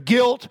fear and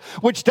guilt,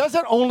 which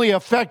doesn't only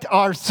affect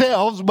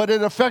ourselves, but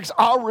it affects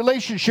our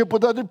relationship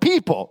with other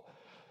people.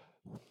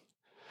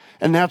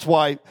 And that's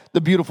why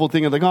the beautiful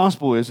thing of the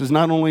gospel is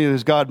not only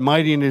is God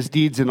mighty in his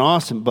deeds and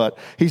awesome, but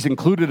he's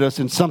included us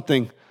in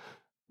something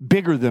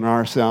bigger than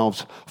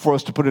ourselves for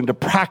us to put into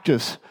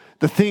practice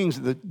the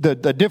things,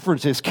 the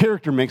difference his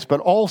character makes, but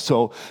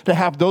also to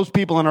have those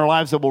people in our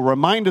lives that will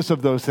remind us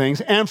of those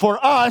things, and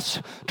for us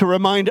to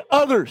remind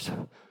others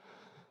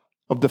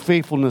of the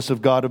faithfulness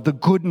of God, of the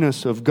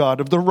goodness of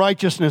God, of the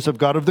righteousness of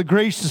God, of the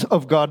grace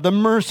of God, the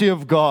mercy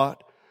of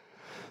God.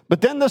 But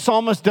then the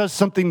psalmist does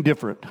something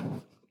different.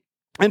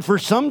 And for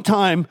some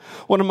time,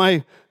 one of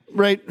my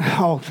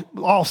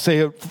I'll say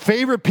it,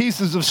 favorite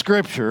pieces of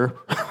Scripture,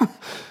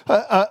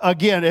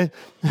 again,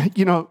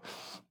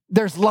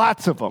 there's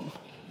lots of them.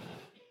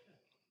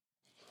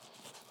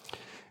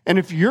 And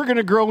if you're going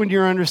to grow in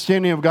your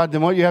understanding of God,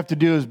 then what you have to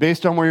do is,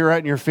 based on where you're at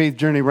in your faith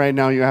journey right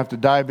now, you have to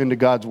dive into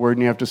God's Word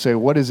and you have to say,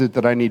 what is it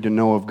that I need to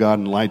know of God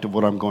in light of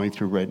what I'm going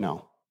through right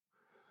now?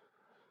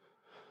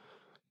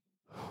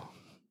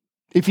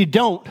 If you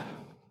don't,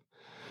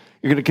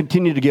 you're going to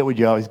continue to get what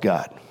you always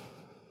got.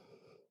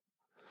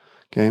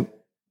 Okay?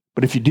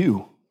 But if you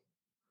do,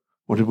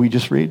 what did we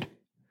just read?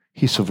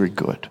 He's so very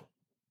good,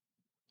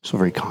 so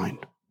very kind.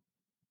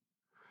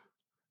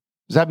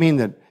 Does that mean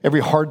that every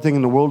hard thing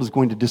in the world is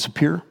going to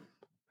disappear?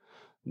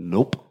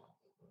 Nope.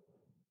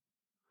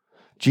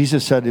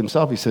 Jesus said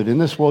himself, he said, in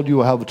this world you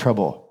will have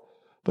trouble,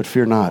 but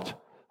fear not,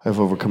 I have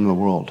overcome the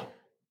world.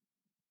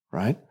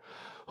 Right?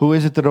 Who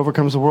is it that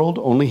overcomes the world?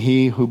 Only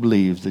he who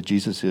believes that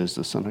Jesus is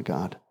the Son of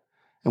God.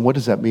 And what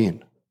does that mean?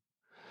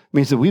 It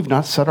means that we've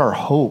not set our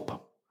hope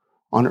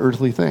on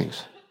earthly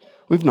things.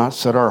 We've not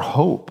set our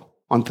hope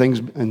on things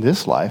in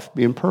this life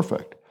being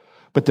perfect,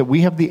 but that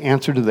we have the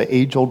answer to the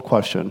age-old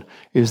question,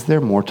 is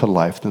there more to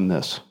life than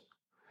this?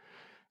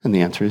 And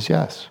the answer is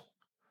yes.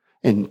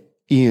 And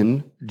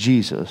in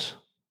Jesus,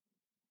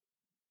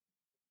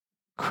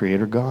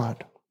 Creator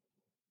God,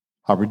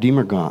 our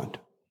Redeemer God,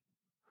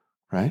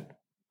 right?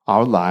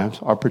 Our lives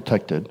are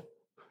protected,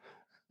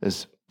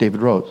 as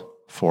David wrote,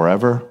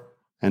 forever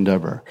and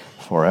ever,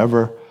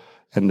 forever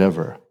and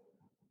ever.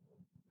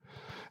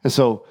 And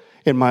so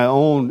in my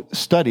own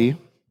study,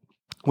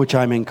 which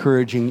I'm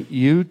encouraging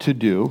you to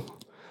do,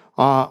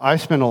 I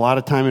spend a lot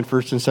of time in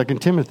 1st and 2nd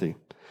Timothy.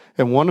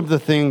 And one of the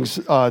things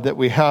that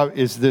we have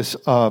is this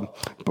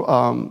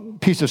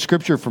piece of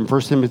scripture from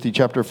 1 Timothy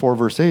chapter 4,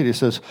 verse 8. It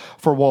says,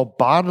 for while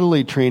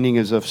bodily training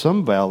is of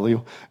some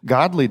value,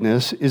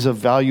 godliness is of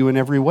value in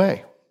every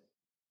way.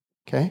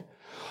 Okay?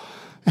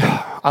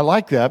 I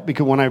like that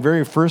because when I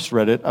very first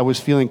read it, I was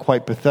feeling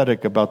quite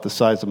pathetic about the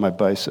size of my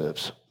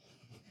biceps.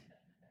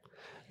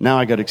 Now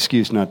I got an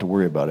excuse not to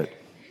worry about it.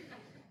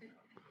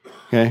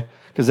 Okay?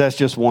 Because that's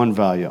just one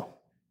value,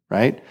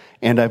 right?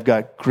 And I've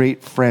got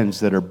great friends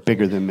that are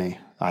bigger than me.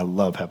 I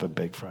love having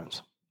big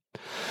friends.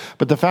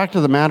 But the fact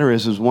of the matter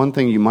is one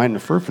thing you might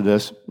infer for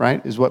this,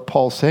 right, is what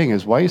Paul's saying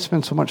is why you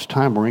spend so much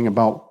time worrying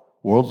about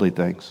worldly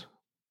things,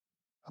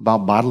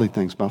 about bodily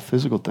things, about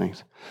physical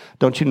things.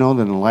 Don't you know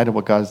that in light of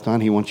what God's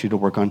done, he wants you to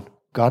work on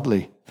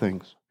godly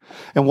things?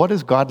 And what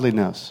is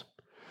godliness?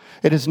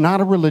 It is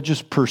not a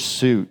religious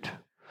pursuit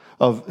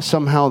of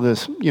somehow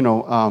this,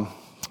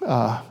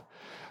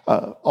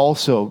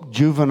 also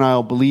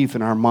juvenile belief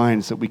in our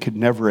minds that we could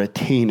never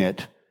attain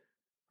it,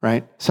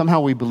 right?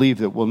 Somehow we believe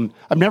that, well,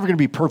 I'm never going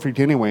to be perfect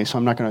anyway, so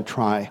I'm not going to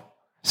try.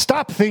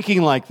 Stop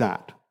thinking like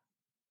that,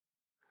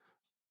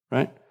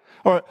 right?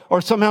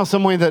 Or somehow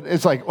some way that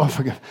it's like, oh,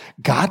 forget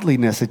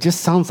godliness. It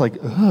just sounds like,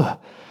 ugh.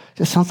 It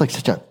just sounds like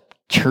such a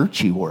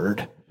churchy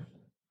word.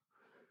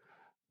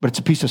 But it's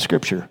a piece of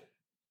scripture.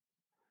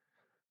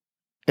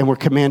 And we're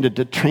commanded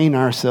to train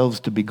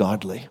ourselves to be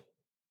godly.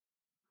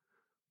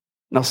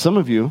 Now, some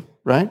of you,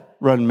 right,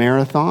 run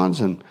marathons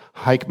and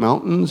hike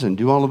mountains and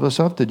do all of this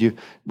stuff.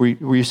 Were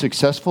you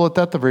successful at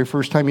that the very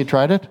first time you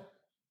tried it?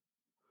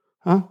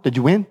 Huh? Did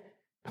you win?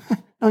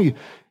 No,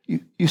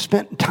 you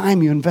spent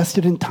time, you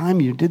invested in time,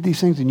 you did these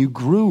things, and you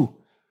grew.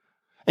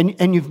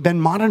 And you've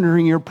been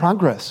monitoring your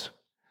progress.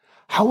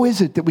 How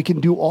is it that we can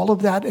do all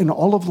of that in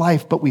all of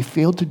life, but we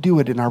fail to do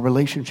it in our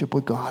relationship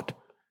with God?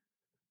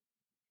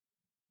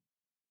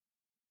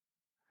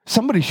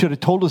 Somebody should have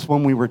told us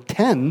when we were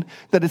 10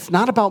 that it's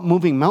not about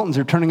moving mountains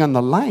or turning on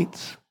the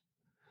lights,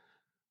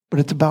 but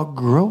it's about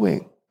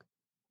growing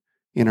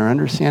in our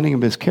understanding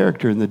of his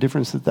character and the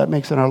difference that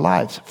makes in our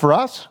lives. For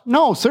us,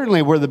 no,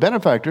 certainly we're the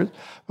benefactors,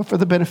 but for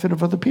the benefit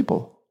of other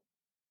people.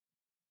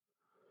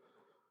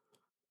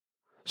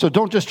 So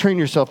don't just train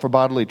yourself for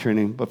bodily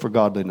training, but for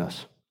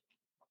godliness.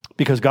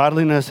 Because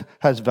godliness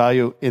has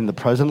value in the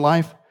present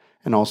life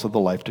and also the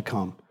life to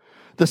come.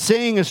 The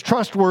saying is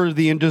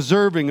trustworthy and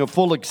deserving of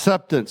full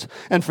acceptance.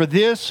 And for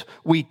this,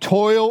 we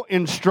toil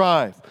and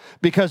strive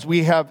because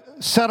we have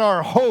set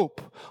our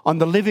hope on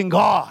the living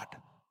God,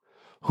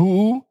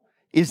 who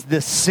is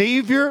the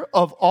Savior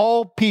of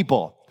all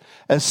people,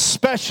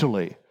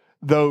 especially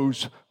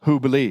those who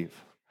believe.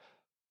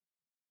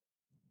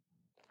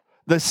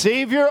 The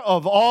Savior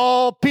of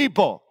all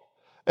people,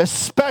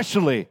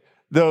 especially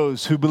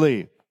those who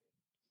believe.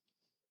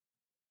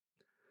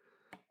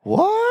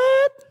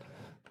 What?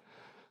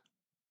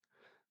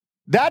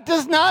 That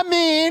does not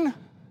mean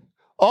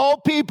all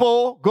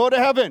people go to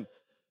heaven.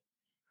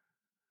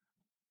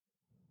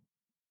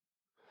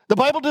 The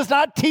Bible does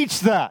not teach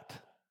that.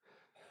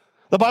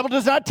 The Bible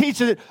does not teach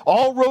that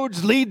all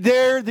roads lead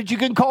there, that you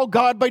can call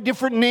God by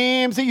different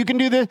names, that you can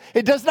do this.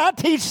 It does not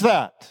teach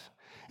that.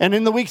 And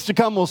in the weeks to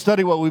come, we'll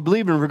study what we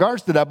believe in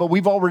regards to that, but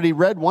we've already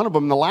read one of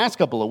them in the last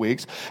couple of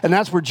weeks, and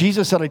that's where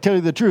Jesus said, I tell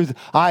you the truth,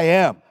 I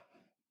am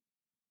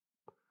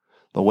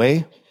the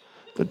way,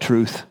 the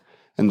truth,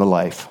 and the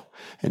life.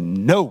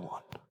 And no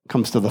one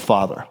comes to the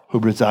Father who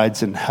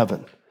resides in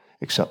heaven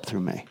except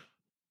through me.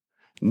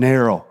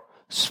 Narrow,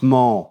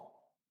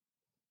 small.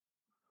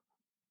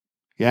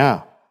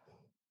 Yeah.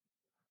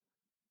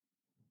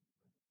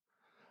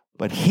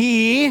 But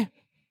he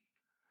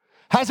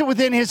has it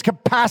within his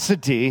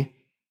capacity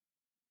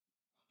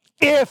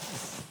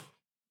if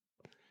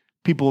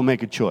people will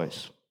make a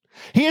choice.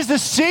 He is the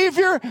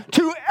Savior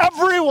to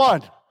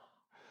everyone.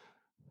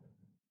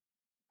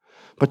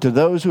 But to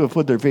those who have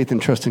put their faith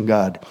and trust in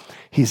God,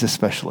 he's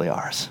especially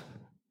ours.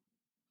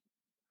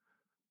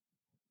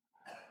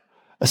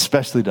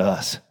 Especially to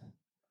us.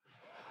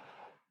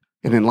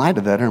 And in light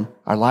of that,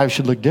 our lives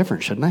should look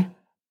different, shouldn't they?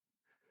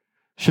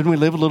 Shouldn't we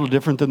live a little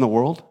different than the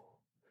world?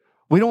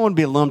 We don't want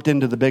to be lumped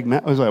into the big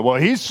mess. Like, well,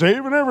 he's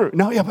saving everyone.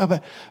 No, yeah,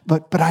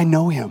 but I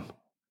know him.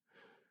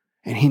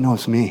 And he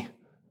knows me.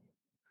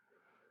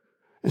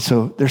 And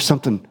so there's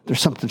something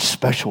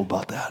special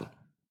about that.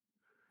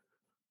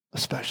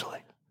 Especially.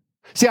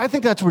 See, I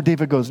think that's where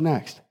David goes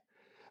next.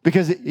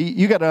 Because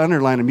you got to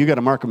underline him, you got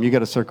to mark him, you got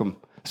to circle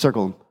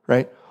him,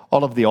 right?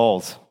 All of the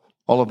alls.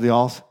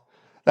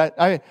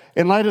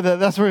 In light of that,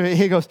 that's where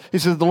he goes. He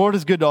says, the Lord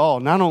is good to all.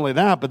 Not only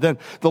that, but then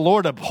the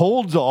Lord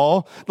upholds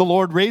all. The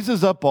Lord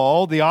raises up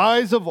all, the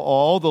eyes of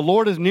all. The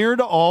Lord is near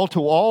to all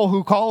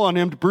who call on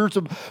him,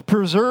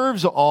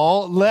 preserves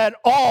all. Let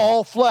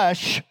all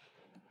flesh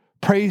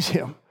praise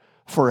him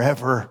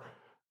forever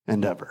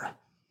and ever.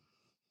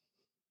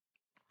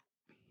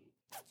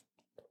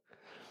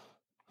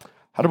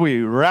 How do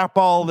we wrap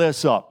all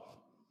this up?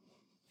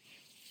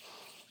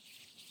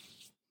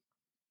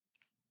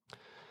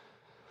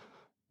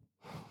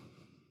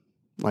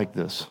 Like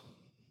this.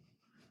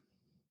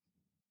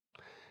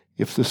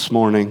 If this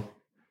morning,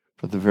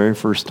 for the very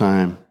first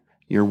time,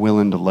 you're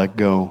willing to let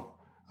go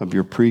of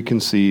your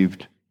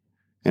preconceived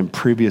and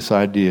previous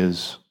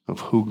ideas of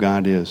who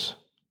God is,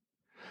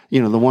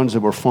 the ones that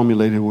were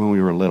formulated when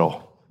we were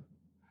little,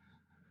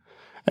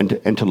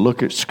 and to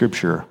look at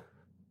Scripture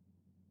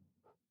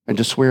and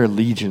to swear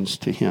allegiance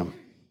to him.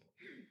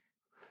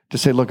 To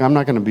say, look, I'm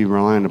not going to be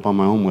reliant upon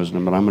my own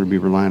wisdom, but I'm going to be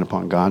reliant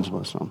upon God's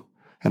wisdom.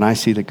 And I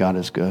see that God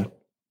is good.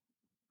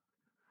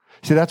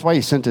 See, that's why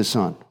he sent his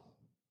son.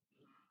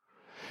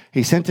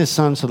 He sent his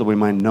son so that we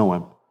might know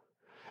him.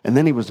 And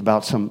then he was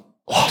about some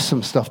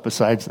awesome stuff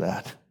besides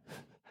that.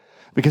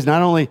 Because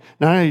not only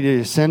did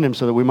he send him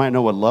so that we might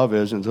know what love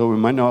is, and so we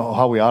might know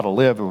how we ought to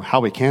live and how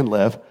we can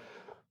live,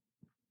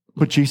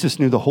 but Jesus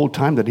knew the whole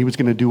time that he was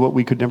going to do what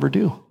we could never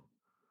do.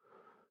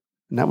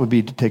 And that would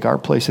be to take our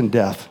place in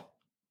death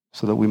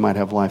so that we might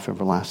have life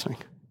everlasting.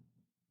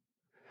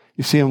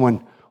 You see, and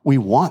when we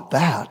want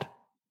that,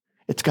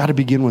 it's got to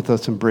begin with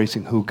us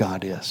embracing who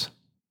God is.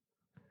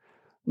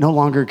 No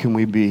longer can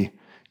we be,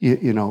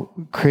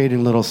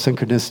 creating little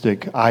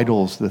synchronistic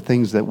idols, the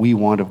things that we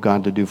want of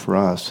God to do for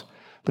us.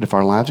 But if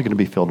our lives are going to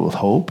be filled with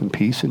hope and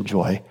peace and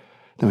joy,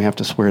 then we have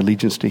to swear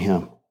allegiance to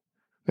him.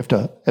 We have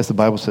to, as the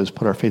Bible says,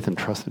 put our faith and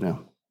trust in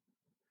him.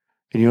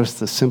 And it's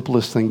the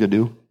simplest thing to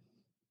do?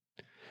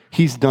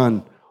 He's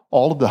done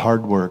all of the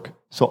hard work,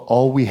 so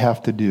all we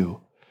have to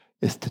do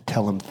is to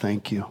tell him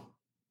thank you.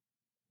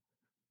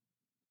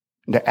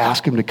 And to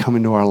ask him to come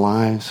into our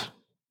lives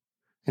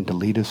and to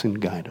lead us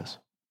and guide us.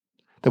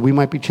 That we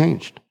might be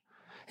changed.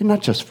 And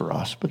not just for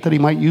us, but that he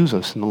might use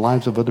us in the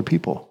lives of other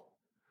people.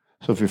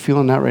 So if you're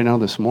feeling that right now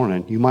this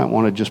morning, you might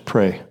want to just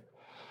pray.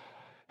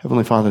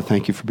 Heavenly Father,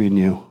 thank you for being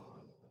you.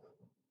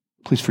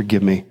 Please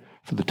forgive me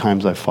for the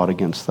times I've fought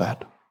against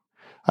that.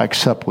 I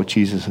accept what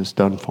Jesus has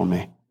done for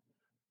me.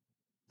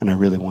 And I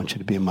really want you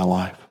to be in my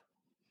life.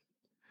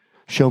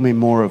 Show me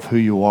more of who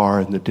you are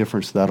and the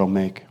difference that'll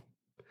make.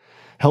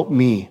 Help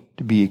me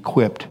to be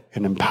equipped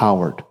and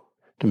empowered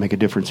to make a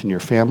difference in your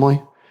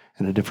family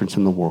and a difference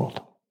in the world,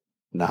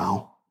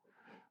 now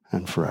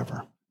and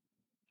forever.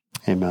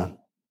 Amen.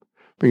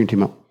 Bring your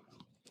team up.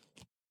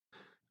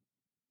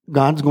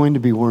 God's going to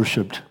be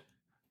worshiped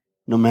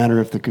no matter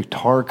if the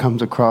guitar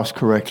comes across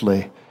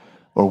correctly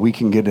or we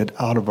can get it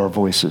out of our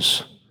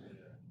voices.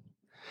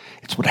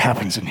 It's what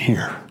happens in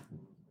here.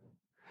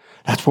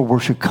 That's where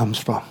worship comes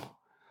from.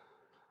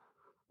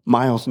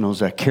 Miles knows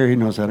that. Carrie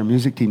knows that. Our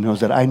music team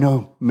knows that. I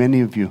know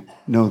many of you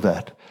know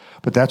that.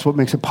 But that's what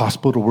makes it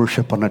possible to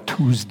worship on a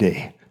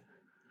Tuesday.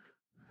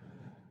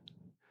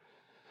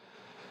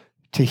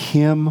 To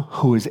him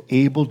who is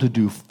able to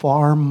do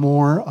far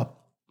more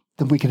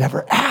than we could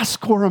ever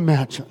ask or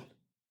imagine.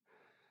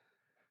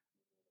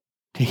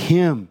 To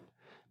him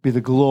be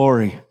the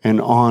glory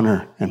and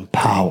honor and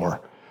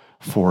power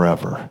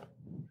forever.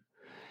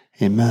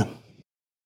 Amen.